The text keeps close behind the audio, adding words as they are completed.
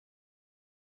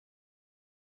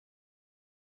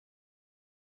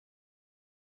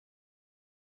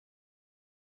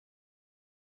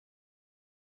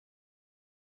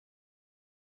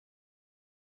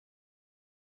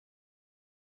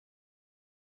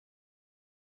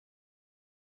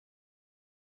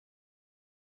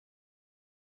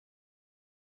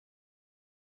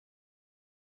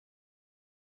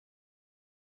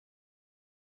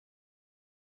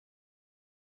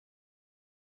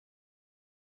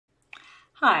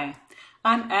Hi,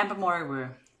 I'm Morey-Wu.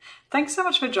 Thanks so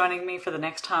much for joining me for the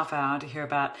next half hour to hear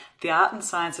about the art and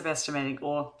science of estimating,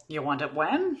 or you want it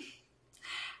when?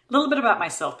 A little bit about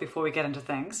myself before we get into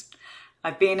things.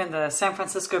 I've been in the San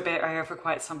Francisco Bay Area for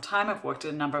quite some time. I've worked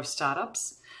at a number of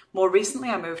startups. More recently,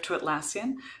 I moved to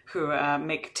Atlassian, who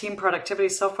make team productivity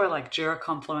software like Jira,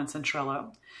 Confluence, and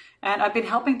Trello. And I've been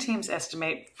helping teams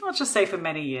estimate, let's just say, for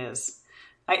many years.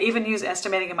 I even use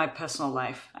estimating in my personal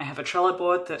life. I have a Trello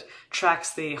board that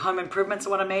tracks the home improvements I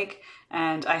want to make,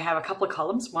 and I have a couple of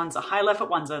columns. One's a high effort,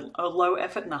 one's a low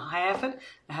effort, and a high effort.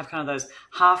 I have kind of those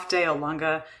half day or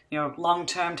longer,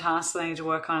 long-term tasks that I need to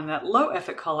work on. In that low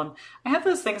effort column, I have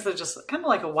those things that are just kind of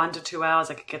like a 1 to 2 hours.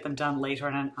 I could get them done later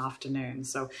in an afternoon.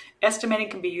 So estimating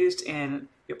can be used in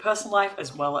your personal life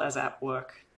as well as at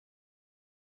work.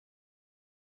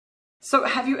 So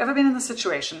have you ever been in the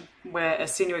situation where a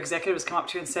senior executive has come up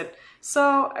to you and said,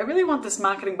 so I really want this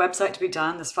marketing website to be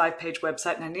done, this 5-page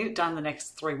website, and I need it done in the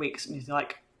next 3 weeks. And you're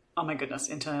like, oh my goodness,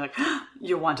 internally like,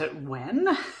 you want it when?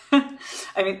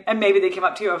 I mean, and maybe they came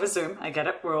up to you over Zoom. I get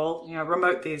it. We're all,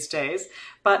 remote these days.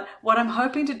 But what I'm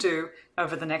hoping to do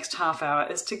over the next half hour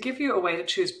is to give you a way to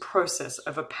choose process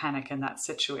over panic in that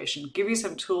situation. Give you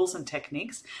some tools and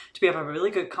techniques to be able to have a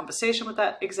really good conversation with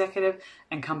that executive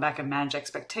and come back and manage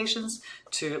expectations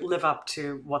to live up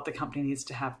to what the company needs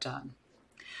to have done.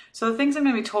 So the things I'm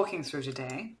going to be talking through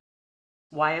today: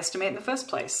 why estimate in the first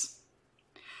place?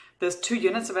 There's 2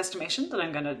 units of estimation that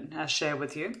I'm going to share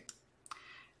with you.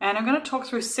 And I'm going to talk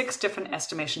through 6 different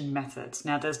estimation methods.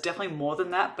 Now, there's definitely more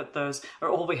than that, but those are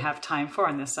all we have time for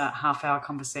in this half-hour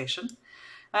conversation.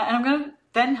 And I'm going to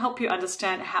then help you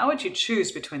understand how would you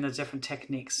choose between the different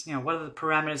techniques. What are the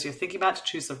parameters you're thinking about to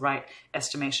choose the right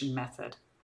estimation method?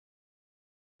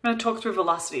 I'm going to talk through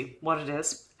velocity, what it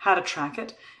is, how to track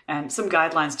it, and some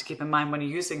guidelines to keep in mind when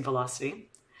you're using velocity.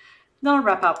 Then I'll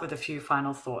wrap up with a few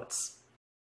final thoughts.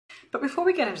 But before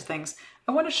we get into things,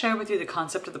 I want to share with you the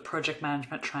concept of the project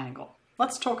management triangle.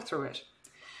 Let's talk through it.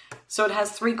 So it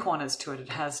has 3 corners to it. It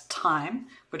has time,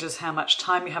 which is how much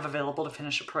time you have available to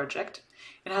finish a project.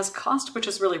 It has cost, which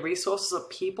is really resources of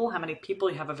people, how many people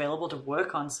you have available to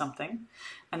work on something.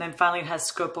 And then finally, it has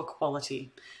scope or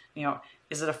quality.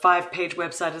 Is it a 5-page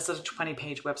website? Is it a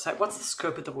 20-page website? What's the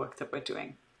scope of the work that we're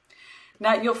doing?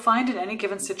 Now, you'll find in any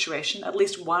given situation, at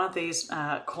least one of these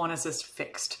corners is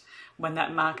fixed. When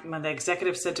the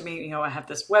executive said to me, I have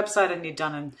this website I need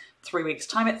done in 3 weeks'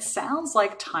 time, it sounds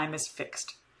like time is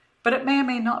fixed, but it may or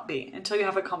may not be until you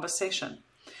have a conversation.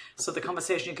 So the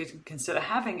conversation you could consider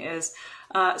having is,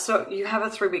 so you have a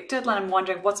 3-week deadline. I'm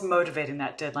wondering what's motivating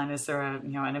that deadline. Is there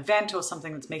an event or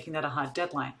something that's making that a hard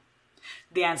deadline?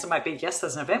 The answer might be, yes,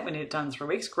 there's an event. We need it done in 3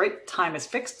 weeks. Great, time is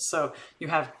fixed. So you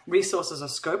have resources or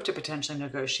scope to potentially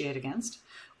negotiate against.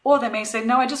 Or they may say,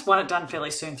 no, I just want it done fairly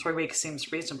soon. 3 weeks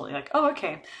seems reasonable. You're like, oh,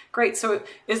 okay, great. So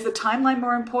is the timeline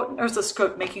more important, or is the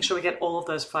scope making sure we get all of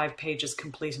those 5 pages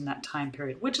complete in that time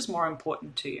period? Which is more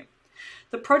important to you?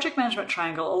 The project management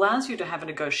triangle allows you to have a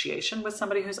negotiation with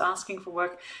somebody who's asking for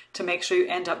work to make sure you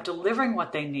end up delivering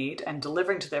what they need and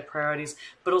delivering to their priorities,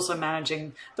 but also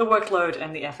managing the workload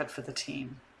and the effort for the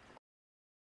team.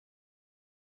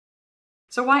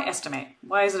 So why estimate?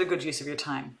 Why is it a good use of your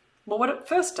time? Well, what it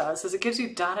first does is it gives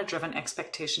you data-driven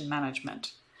expectation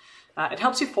management. It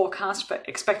helps you forecast for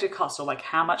expected costs, or like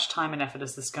how much time and effort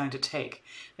is this going to take.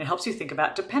 It helps you think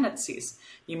about dependencies.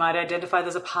 You might identify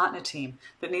there's a partner team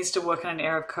that needs to work on an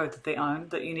area of code that they own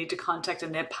that you need to contact,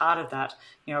 and they're part of that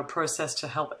process to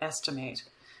help estimate.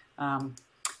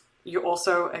 You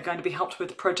also are going to be helped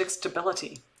with project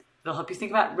stability. It'll help you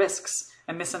think about risks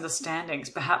and misunderstandings.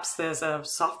 Perhaps there's a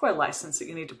software license that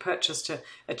you need to purchase to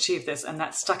achieve this, and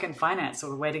that's stuck in finance,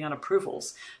 or we're waiting on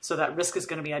approvals. So that risk is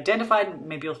going to be identified, and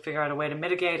maybe you'll figure out a way to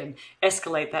mitigate and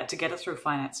escalate that to get it through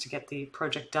finance to get the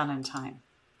project done in time.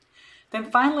 Then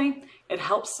finally, it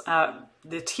helps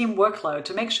the team workload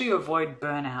to make sure you avoid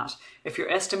burnout. If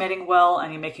you're estimating well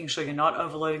and you're making sure you're not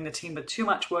overloading the team with too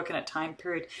much work in a time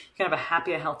period, you can have a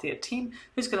happier, healthier team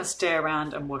who's going to stay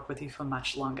around and work with you for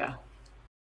much longer.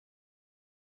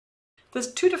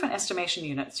 There's 2 different estimation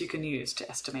units you can use to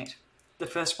estimate. The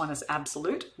first one is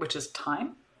absolute, which is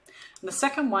time. And the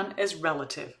second one is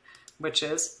relative, which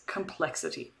is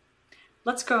complexity.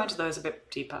 Let's go into those a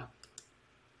bit deeper.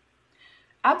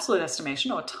 Absolute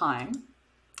estimation, or time,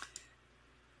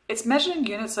 it's measured in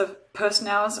units of person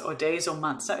hours or days or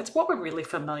months. So it's what we're really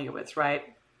familiar with,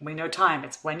 right? We know time.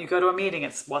 It's when you go to a meeting.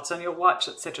 It's what's on your watch,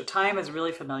 etc. Time is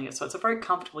really familiar. So it's a very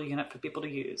comfortable unit for people to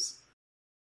use.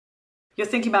 You're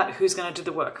thinking about who's going to do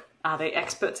the work. Are they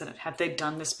experts in it? Have they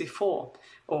done this before?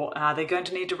 Or are they going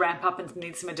to need to ramp up and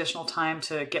need some additional time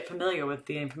to get familiar with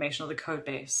the information of the code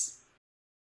base?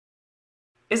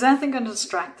 Is anything going to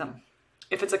distract them?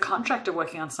 If it's a contractor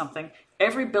working on something,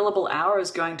 every billable hour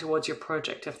is going towards your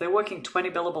project. If they're working 20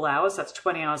 billable hours, that's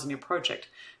 20 hours in your project.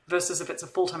 Versus if it's a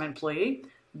full-time employee,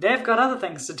 they've got other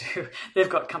things to do. They've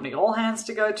got company all hands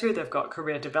to go to. They've got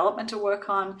career development to work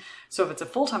on. So if it's a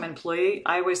full-time employee,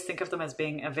 I always think of them as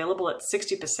being available at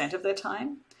 60% of their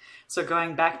time. So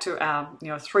going back to our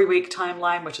 3-week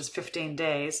timeline, which is 15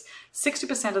 days,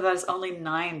 60% of that is only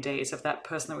 9 days of that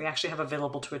person that we actually have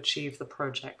available to achieve the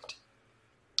project.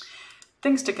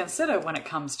 Things to consider when it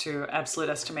comes to absolute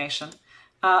estimation,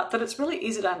 that it's really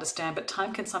easy to understand, but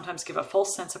time can sometimes give a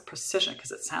false sense of precision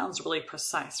because it sounds really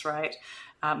precise, right?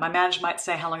 My manager might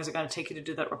say, how long is it going to take you to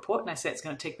do that report? And I say, it's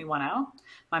going to take me 1 hour.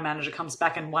 My manager comes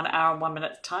back in 1 hour and 1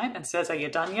 minute time and says, are you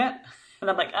done yet? And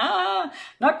I'm like,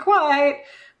 not quite.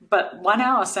 But 1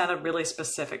 hour sounded really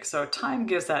specific. So time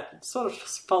gives that sort of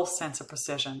false sense of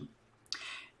precision.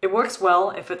 It works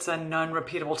well if it's a known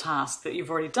repeatable task that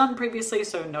you've already done previously,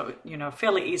 so you know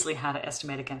fairly easily how to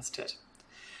estimate against it.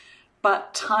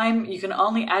 But time, you can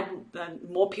only add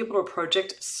more people to a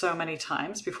project so many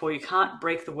times before you can't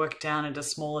break the work down into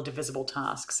smaller divisible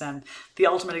tasks. And the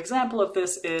ultimate example of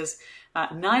this is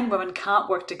 9 women can't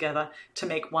work together to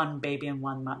make 1 baby in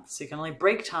 1 month. So you can only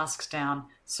break tasks down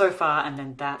so far, and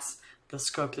then that's the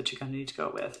scope that you're going to need to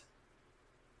go with.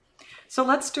 So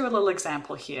let's do a little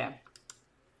example here.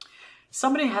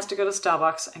 Somebody has to go to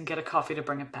Starbucks and get a coffee to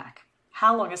bring it back.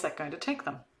 How long is that going to take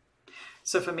them?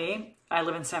 So for me, I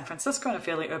live in San Francisco in a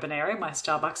fairly urban area. My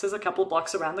Starbucks is a couple of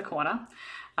blocks around the corner.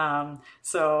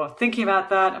 So thinking about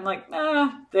that, I'm like,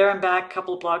 there and back,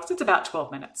 couple of blocks, it's about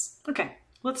 12 minutes. Okay,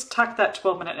 let's tuck that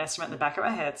 12-minute estimate in the back of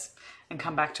our heads and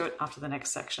come back to it after the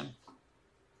next section.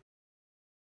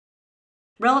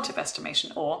 Relative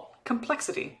estimation, or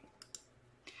complexity.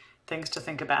 Things to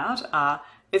think about are,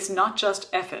 it's not just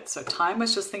effort. So time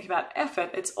was just thinking about effort.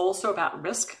 It's also about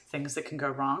risk, things that can go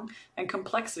wrong, and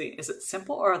complexity. Is it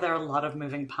simple, or are there a lot of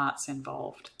moving parts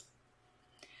involved?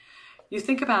 You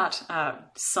think about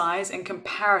size in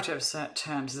comparative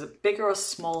terms. Is it bigger or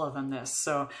smaller than this?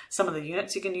 So some of the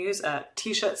units you can use are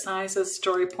t-shirt sizes,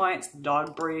 story points,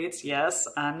 dog breeds. Yes,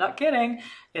 I'm not kidding.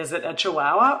 Is it a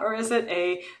Chihuahua, or is it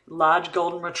a large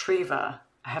golden retriever?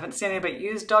 I haven't seen anybody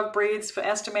use dog breeds for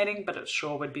estimating, but it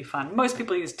sure would be fun. Most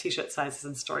people use t-shirt sizes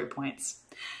and story points.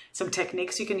 Some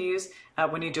techniques you can use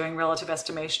when you're doing relative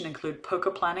estimation include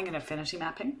poker planning and affinity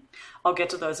mapping. I'll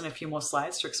get to those in a few more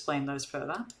slides to explain those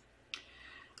further.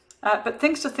 But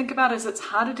things to think about is it's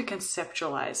harder to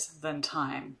conceptualize than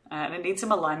time, and it needs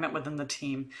some alignment within the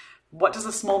team. What does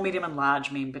a small, medium, and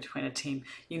large mean between a team?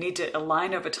 You need to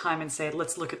align over time and say,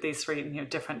 let's look at these 3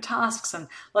 different tasks and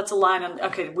let's align on,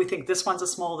 okay, we think this one's a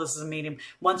small, this is a medium.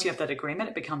 Once you have that agreement,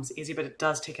 it becomes easy, but it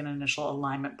does take an initial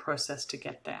alignment process to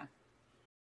get there.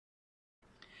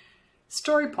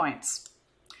 Story points.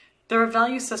 They're a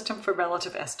value system for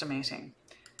relative estimating.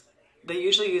 They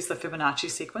usually use the Fibonacci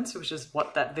sequence, which is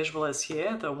what that visual is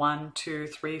here, the 1, 2,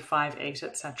 3, 5, 8,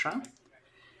 etc.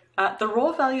 The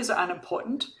raw values are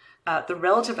unimportant. The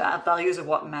relative values are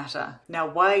what matter. Now,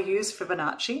 why use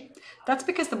Fibonacci? That's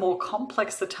because the more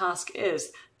complex the task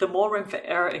is, the more room for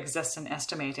error exists in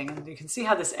estimating. And you can see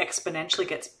how this exponentially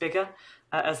gets bigger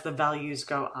as the values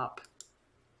go up.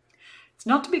 It's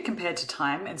not to be compared to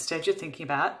time. Instead, you're thinking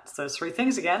about those 3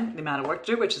 things again: the amount of work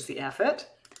to do, which is the effort,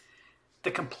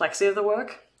 the complexity of the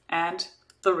work, and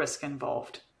the risk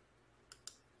involved.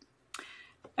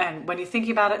 And when you're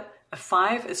thinking about it, a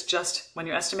 5 is just, when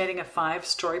you're estimating a 5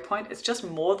 story point, it's just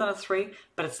more than a 3,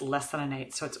 but it's less than an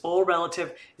 8. So it's all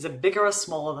relative. Is it bigger or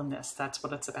smaller than this? That's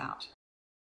what it's about.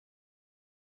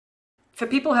 For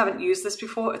people who haven't used this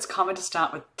before, it's common to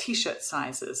start with t-shirt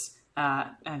sizes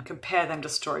and compare them to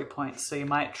story points. So you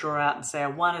might draw out and say a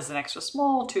 1 is an extra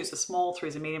small, 2 is a small, 3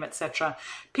 is a medium, etc.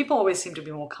 People always seem to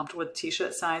be more comfortable with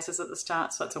t-shirt sizes at the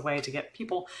start, so it's a way to get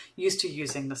people used to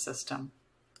using the system.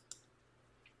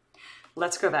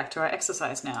 Let's go back to our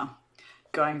exercise now.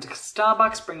 Going to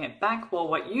Starbucks, bring it back. Well,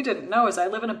 what you didn't know is I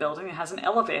live in a building that has an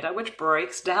elevator which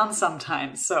breaks down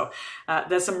sometimes. So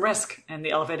there's some risk in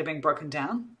the elevator being broken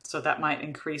down. So that might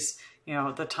increase,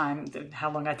 the time,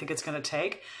 how long I think it's going to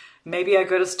take. Maybe I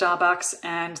go to Starbucks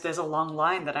and there's a long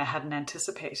line that I hadn't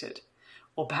anticipated.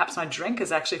 Or perhaps my drink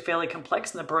is actually fairly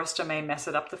complex and the barista may mess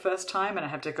it up the first time and I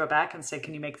have to go back and say,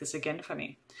 can you make this again for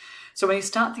me? So when you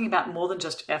start thinking about more than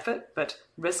just effort, but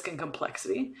risk and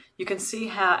complexity, you can see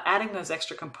how adding those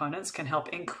extra components can help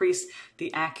increase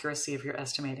the accuracy of your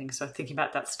estimating. So thinking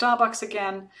about that Starbucks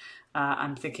again,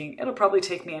 I'm thinking it'll probably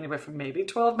take me anywhere from maybe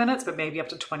 12 minutes, but maybe up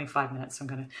to 25 minutes. So I'm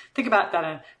going to think about that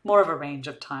in more of a range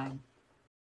of time.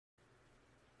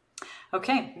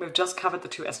 Okay, we've just covered the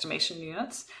 2 estimation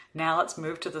units. Now let's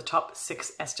move to the top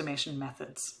 6 estimation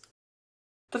methods.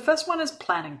 The first one is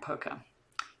planning poker.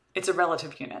 It's a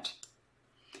relative unit.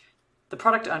 The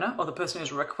product owner, or the person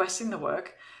who's requesting the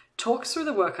work, talks through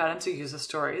the work items or user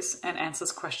stories and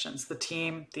answers questions. The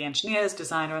team, the engineers,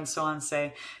 designer, and so on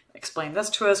say, explain this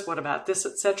to us, what about this,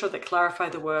 etc., that clarify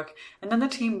the work, and then the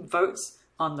team votes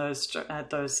on those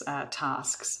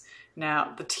tasks.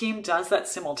 Now, the team does that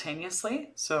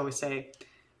simultaneously, so we say,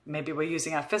 maybe we're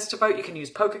using our fist to vote. You can use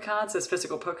poker cards as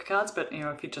physical poker cards, but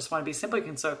if you just want to be simple, you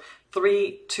can so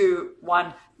 3, 2,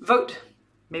 1, vote.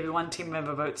 Maybe one team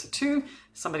member votes a 2,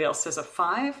 somebody else says a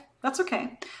 5. That's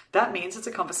okay. That means it's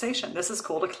a conversation. This is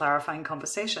called a clarifying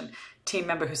conversation. Team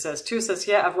member who says 2 says,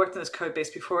 yeah, I've worked in this code base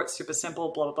before. It's super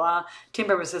simple, blah, blah, blah. Team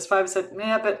member who says 5 said,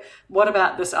 yeah, but what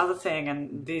about this other thing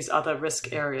and these other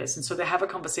risk areas? And so they have a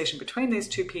conversation between these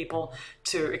 2 people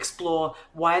to explore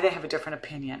why they have a different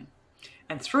opinion.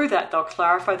 And through that, they'll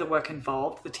clarify the work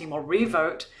involved. The team will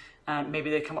re-vote. Maybe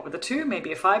they come up with a 2,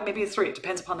 maybe a 5, maybe a 3. It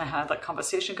depends upon how that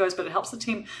conversation goes, but it helps the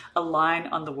team align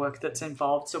on the work that's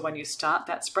involved. So when you start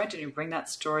that sprint and you bring that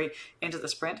story into the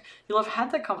sprint, you'll have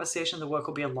had that conversation. The work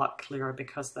will be a lot clearer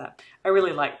because of that. I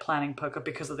really like planning poker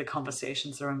because of the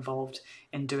conversations that are involved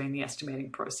in doing the estimating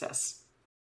process.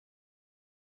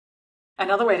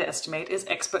 Another way to estimate is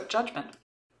expert judgment.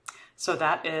 So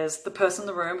that is the person in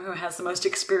the room who has the most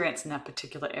experience in that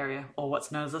particular area, or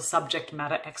what's known as a subject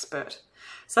matter expert.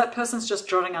 So that person's just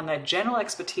drawing on their general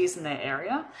expertise in their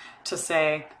area to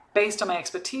say, based on my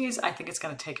expertise, I think it's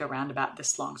going to take around about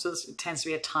this long. So this tends to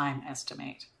be a time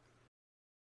estimate.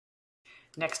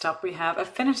 Next up, we have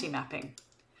affinity mapping.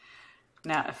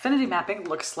 Now, affinity mapping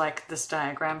looks like this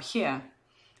diagram here.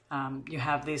 You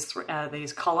have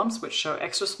these columns which show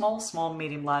extra small, small,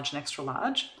 medium, large, and extra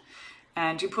large.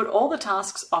 And you put all the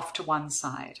tasks off to one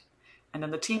side. And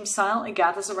then the team silently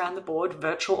gathers around the board,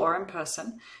 virtual or in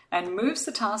person, and moves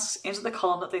the tasks into the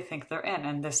column that they think they're in.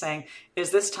 And they're saying,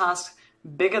 is this task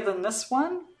bigger than this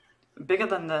one, bigger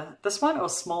than this one, or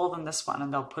smaller than this one?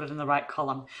 And they'll put it in the right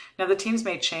column. Now the teams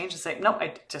may change and say, no,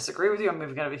 I disagree with you, I'm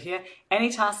moving it over here. Any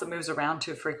task that moves around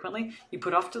too frequently, you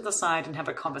put off to the side and have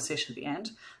a conversation at the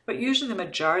end. But usually the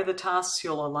majority of the tasks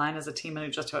you'll align as a team and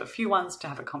you just have a few ones to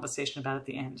have a conversation about at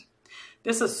the end.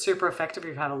 This is super effective if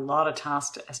you've had a lot of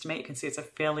tasks to estimate. You can see it's a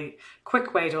fairly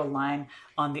quick way to align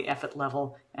on the effort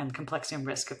level and complexity and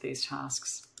risk of these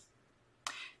tasks.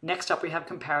 Next up, we have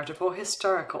comparative or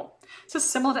historical. So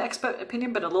similar to expert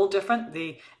opinion, but a little different.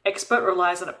 The expert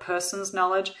relies on a person's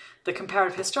knowledge. The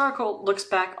comparative historical looks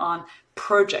back on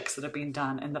projects that have been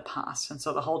done in the past. And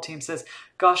so the whole team says,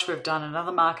 gosh, we've done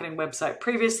another marketing website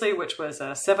previously, which was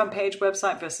a 7-page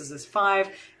website versus this 5.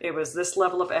 It was this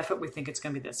level of effort. We think it's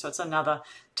going to be this. So it's another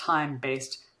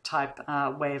time-based type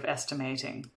way of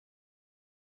estimating.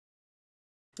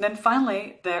 And then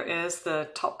finally, there is the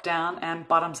top-down and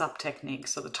bottoms-up technique.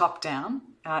 So the top-down,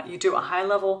 you do a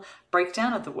high-level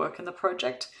breakdown of the work in the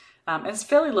project. And it's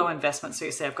fairly low investment. So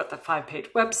you say, I've got the 5-page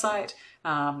website.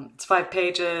 It's 5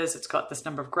 pages. It's got this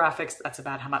number of graphics. That's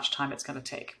about how much time it's going to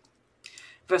take.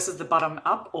 Versus the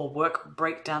bottom-up or work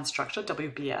breakdown structure,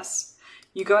 WBS.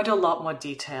 You go into a lot more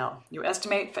detail. You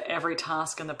estimate for every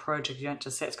task in the project. You don't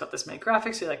just say it's got this many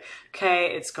graphics. You're like, okay,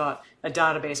 it's got a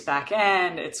database back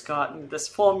end. It's got this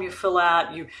form you fill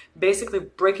out. You basically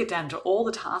break it down to all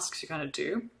the tasks you're going to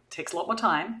do. It takes a lot more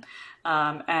time.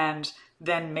 And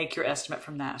then make your estimate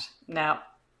from that. Now,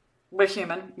 we're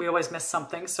human. We always miss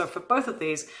something. So for both of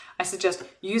these, I suggest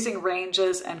using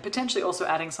ranges and potentially also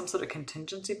adding some sort of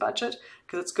contingency budget,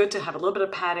 because it's good to have a little bit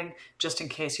of padding just in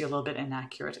case you're a little bit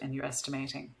inaccurate in your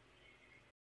estimating.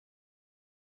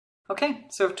 Okay,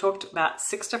 so we've talked about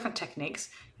 6 different techniques.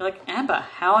 You're like, Amber,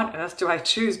 how on earth do I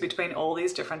choose between all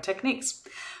these different techniques?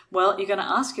 Well, you're going to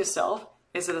ask yourself,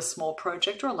 is it a small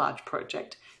project or a large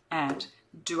project? And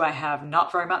do I have not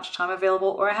very much time available,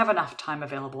 or I have enough time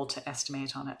available to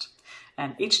estimate on it?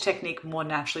 And each technique more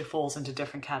naturally falls into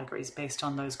different categories based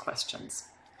on those questions.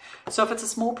 So if it's a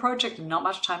small project, not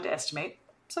much time to estimate,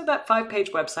 so that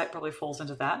 5-page website probably falls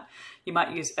into that. You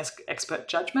might use expert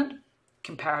judgment,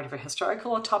 comparative or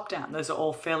historical, or top-down. Those are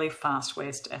all fairly fast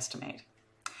ways to estimate.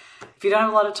 If you don't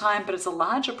have a lot of time, but it's a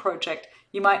larger project,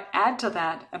 you might add to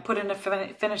that and put in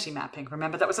affinity mapping.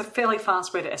 Remember, that was a fairly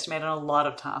fast way to estimate on a lot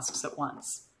of tasks at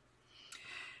once.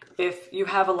 If you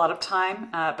have a lot of time,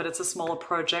 but it's a smaller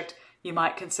project, you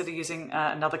might consider using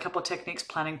another couple of techniques,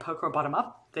 planning poker or bottom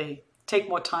up. They take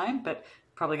more time, but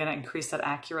probably going to increase that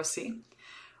accuracy.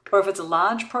 Or if it's a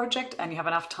large project and you have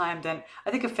enough time, then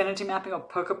I think affinity mapping or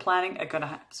poker planning are going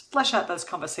to flesh out those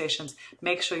conversations.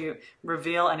 Make sure you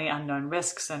reveal any unknown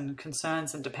risks and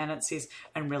concerns and dependencies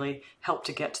and really help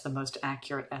to get to the most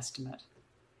accurate estimate.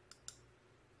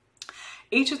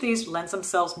 Each of these lends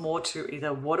themselves more to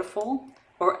either waterfall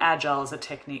or Agile as a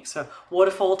technique. So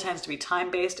waterfall tends to be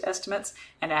time-based estimates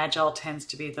and Agile tends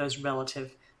to be those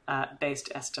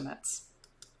relative-based estimates.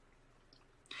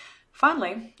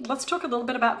 Finally, let's talk a little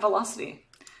bit about velocity.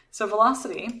 So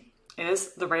velocity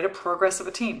is the rate of progress of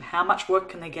a team. How much work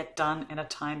can they get done in a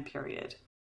time period?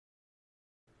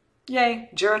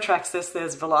 Yay, Jira tracks this.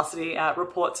 There's velocity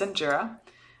reports in Jira.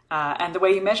 And the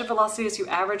way you measure velocity is you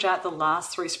average out the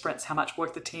last 3 sprints, how much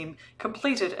work the team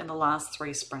completed in the last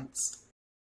 3 sprints.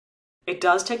 It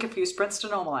does take a few sprints to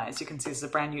normalize. You can see this is a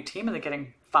brand new team and they're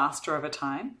getting faster over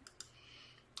time.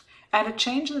 And a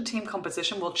change in the team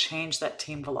composition will change that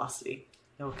team velocity.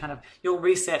 You'll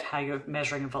reset how you're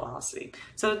measuring velocity.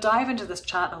 So to dive into this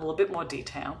chart in a little bit more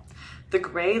detail, the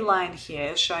gray line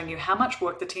here is showing you how much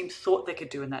work the team thought they could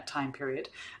do in that time period.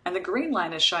 And the green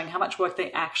line is showing how much work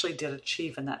they actually did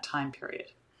achieve in that time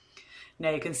period. Now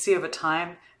you can see over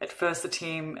time, at first the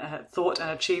team thought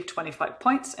and achieved 25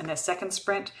 points. In their second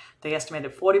sprint, they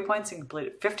estimated 40 points and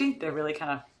completed 50. They're really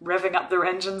kind of revving up their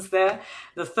engines there.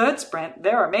 The third sprint,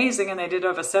 they're amazing and they did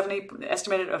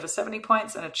estimated over 70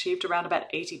 points and achieved around about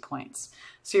 80 points.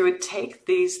 So you would take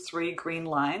these 3 green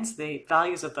lines, the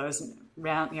values of those,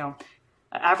 and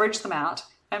average them out.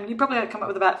 And you probably had to come up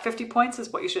with about 50 points is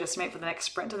what you should estimate for the next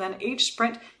sprint. And then each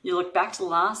sprint, you look back to the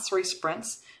last 3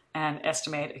 sprints and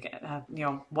estimate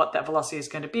what that velocity is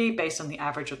going to be based on the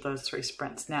average of those 3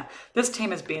 sprints. Now, this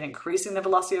team has been increasing the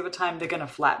velocity over time. They're going to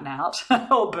flatten out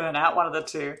or burn out, one of the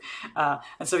two. And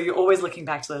so you're always looking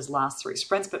back to those last 3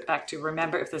 sprints, but back to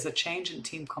remember, if there's a change in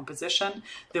team composition,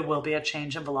 there will be a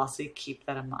change in velocity. Keep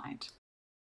that in mind.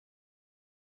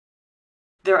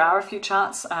 There are a few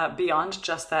charts beyond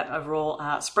just that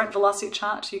overall sprint velocity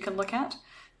chart you can look at.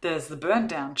 There's the burn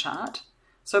down chart.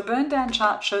 So burn down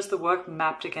chart shows the work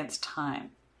mapped against time.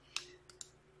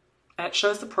 And it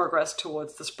shows the progress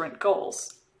towards the sprint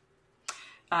goals.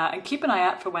 And keep an eye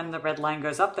out for when the red line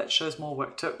goes up, that shows more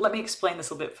work. So let me explain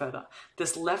this a little bit further.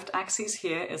 This left axis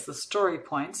here is the story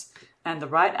points, and the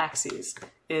right axis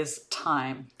is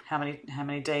time, how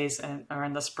many days are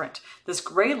in the sprint. This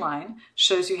gray line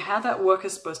shows you how that work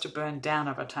is supposed to burn down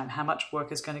over time, how much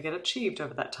work is going to get achieved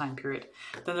over that time period.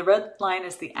 Then the red line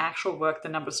is the actual work, the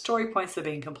number of story points that are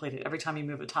being completed. Every time you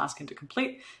move a task into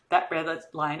complete, that red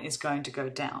line is going to go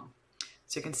down.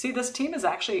 So you can see this team is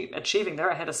actually achieving, they're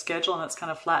ahead of schedule and it's kind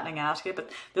of flattening out here,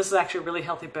 but this is actually a really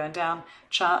healthy burn down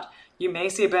chart. You may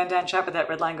see a burn down chart, but that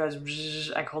red line goes,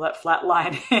 I call that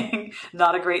flatlining,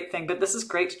 not a great thing, but this is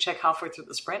great to check halfway through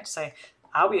the sprint to say,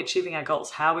 are we achieving our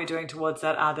goals? How are we doing towards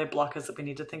that? Are there blockers that we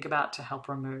need to think about to help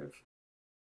remove?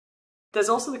 There's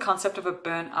also the concept of a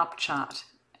burn up chart.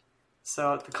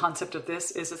 So the concept of this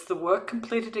is it's the work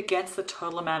completed against the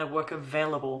total amount of work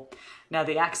available. Now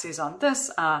the axes on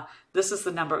this are, this is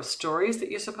the number of stories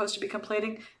that you're supposed to be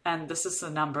completing, and this is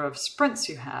the number of sprints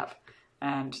you have.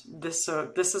 And this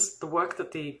is the work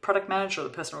that the product manager or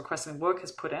the person requesting work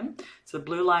has put in. So the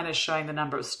blue line is showing the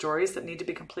number of stories that need to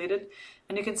be completed.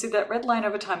 And you can see that red line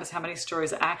over time is how many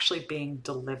stories are actually being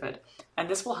delivered. And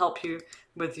this will help you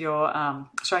with your,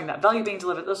 showing that value being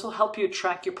delivered. This will help you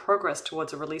track your progress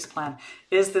towards a release plan.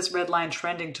 Is this red line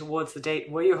trending towards the date?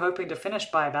 Were you hoping to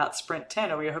finish by about sprint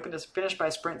 10? Or were you hoping to finish by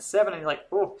sprint 7? And you're like,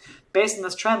 oh, based on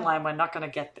this trend line, we're not going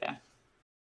to get there.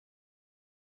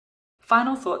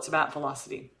 Final thoughts about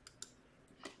velocity.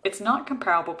 It's not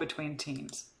comparable between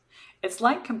teams. It's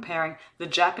like comparing the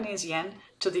Japanese yen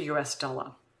to the US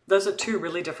dollar. Those are 2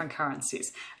 really different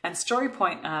currencies. And story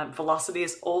point velocity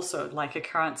is also like a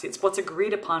currency. It's what's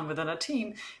agreed upon within a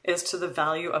team is to the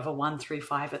value of a 1, 3,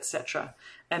 5, etc.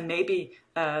 And maybe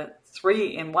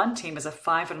 3 in one team is a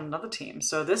 5 in another team.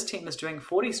 So this team is doing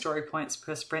 40 story points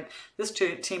per sprint. This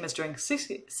team is doing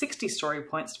 60 story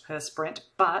points per sprint,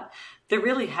 but they're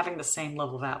really having the same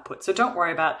level of output. So don't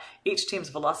worry about each team's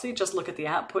velocity. Just look at the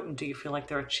output and do you feel like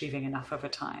they're achieving enough over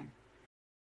time?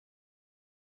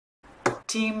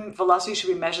 Team velocity should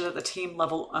be measured at the team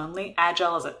level only.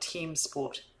 Agile is a team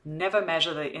sport. Never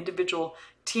measure the individual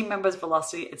team members'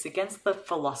 velocity. It's against the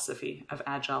philosophy of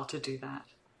Agile to do that.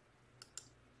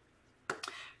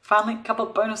 Finally, a couple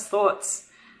of bonus thoughts.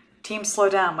 Teams slow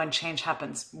down when change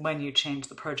happens. When you change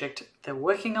the project they're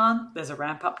working on, there's a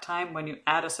ramp up time. When you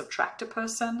add or subtract a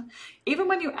person, even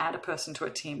when you add a person to a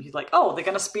team, you're like, oh, they're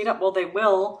going to speed up. Well, they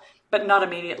will, but not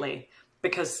immediately,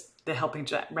 because They're helping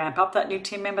to ramp up that new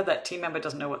team member. That team member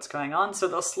doesn't know what's going on, so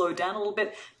they'll slow down a little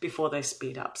bit before they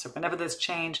speed up. So whenever there's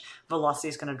change, velocity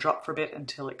is going to drop for a bit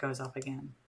until it goes up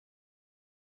again.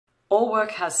 All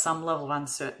work has some level of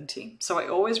uncertainty, so I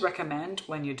always recommend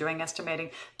when you're doing estimating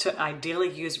to ideally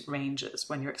use ranges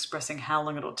when you're expressing how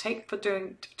long it'll take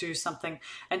to do something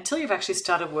until you've actually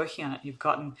started working on it. You've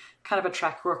gotten kind of a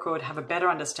track record, have a better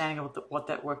understanding of what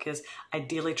that work is.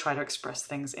 Ideally try to express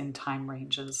things in time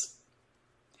ranges.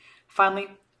 Finally,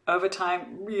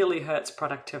 overtime really hurts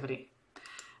productivity.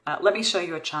 Let me show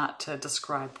you a chart to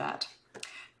describe that.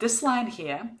 This line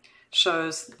here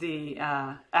shows the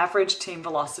average team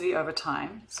velocity over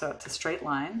time. So it's a straight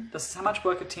line. This is how much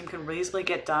work a team can reasonably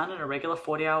get done in a regular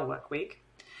 40-hour work week.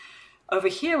 Over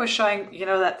here, we're showing,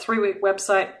 that 3-week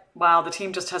website. Wow, the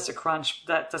team just has to crunch.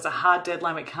 There's a hard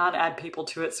deadline. We can't add people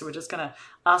to it, so we're just going to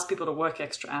ask people to work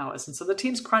extra hours. And so the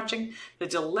team's crunching. They're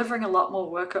delivering a lot more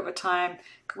work over time.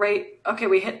 Great. Okay,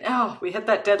 we hit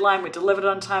that deadline. We delivered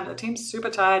on time. The team's super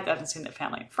tired. They haven't seen their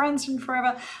family and friends in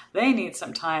forever. They need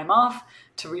some time off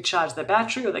to recharge their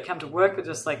battery, or they come to work with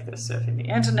just like they're surfing the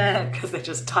internet because they're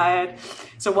just tired.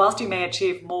 So whilst you may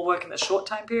achieve more work in the short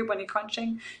time period when you're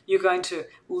crunching, you're going to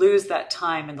lose that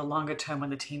time in the longer term when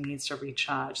the team needs to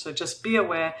recharge. So just be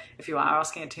aware, if you are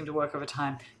asking a team to work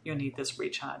overtime, you'll need this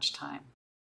recharge time.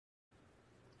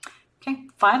 Okay,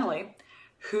 finally,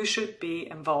 who should be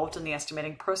involved in the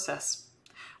estimating process?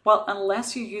 Well,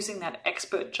 unless you're using that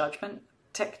expert judgment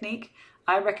technique,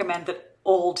 I recommend that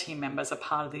all team members are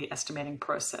part of the estimating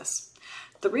process.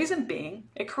 The reason being,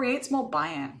 it creates more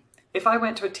buy-in. If I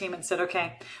went to a team and said,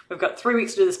 okay, we've got 3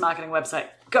 weeks to do this marketing website,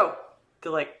 go!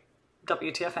 They're like,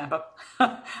 WTF, Amber.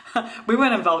 We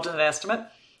weren't involved in that estimate.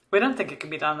 We don't think it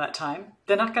can be done in that time.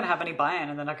 They're not going to have any buy-in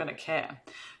and they're not going to care.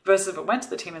 Versus if it went to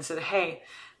the team and said, hey,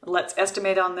 let's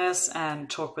estimate on this and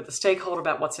talk with the stakeholder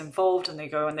about what's involved, and they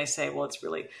go and they say, well, it's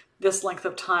really this length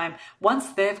of time.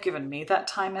 Once they've given me that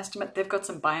time estimate, they've got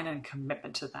some buy-in and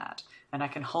commitment to that. And I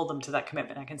can hold them to that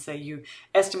commitment. I can say, you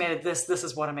estimated this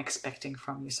is what I'm expecting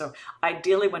from you. So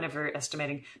ideally, whenever you're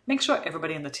estimating, make sure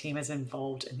everybody in the team is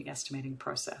involved in the estimating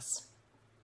process.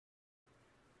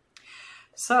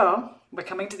 So we're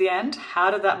coming to the end.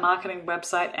 How did that marketing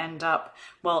website end up?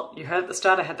 Well, you heard at the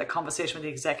start, I had that conversation with the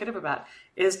executive about,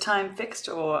 is time fixed,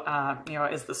 or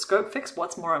is the scope fixed?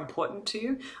 What's more important to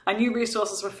you? I knew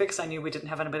resources were fixed. I knew we didn't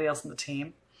have anybody else in the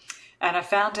team. And I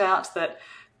found out that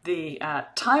the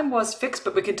time was fixed,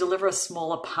 but we could deliver a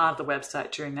smaller part of the website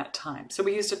during that time. So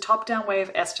we used a top-down way of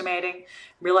estimating,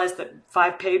 realized that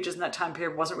 5 pages in that time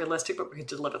period wasn't realistic, but we could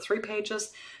deliver 3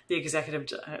 pages. The executive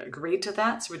agreed to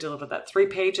that, so we delivered that 3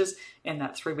 pages in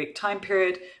that 3-week time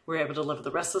period. We were able to deliver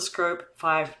the rest of the scope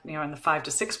in the 5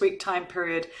 to 6 week time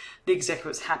period. The executive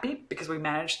was happy because we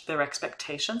managed their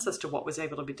expectations as to what was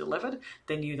able to be delivered.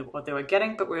 They knew what they were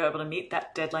getting, but we were able to meet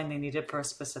that deadline they needed for a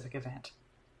specific event.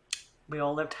 We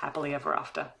all lived happily ever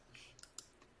after.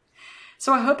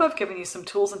 So I hope I've given you some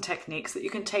tools and techniques that you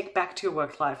can take back to your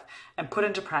work life and put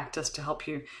into practice to help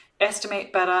you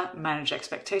estimate better, manage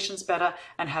expectations better,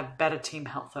 and have better team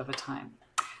health over time.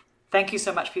 Thank you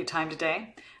so much for your time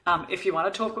today. If you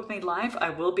want to talk with me live, I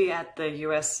will be at the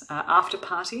US after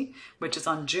party, which is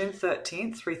on June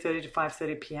 13th, 3:30 to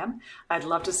 5:30 p.m. I'd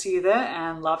love to see you there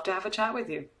and love to have a chat with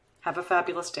you. Have a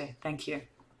fabulous day. Thank you.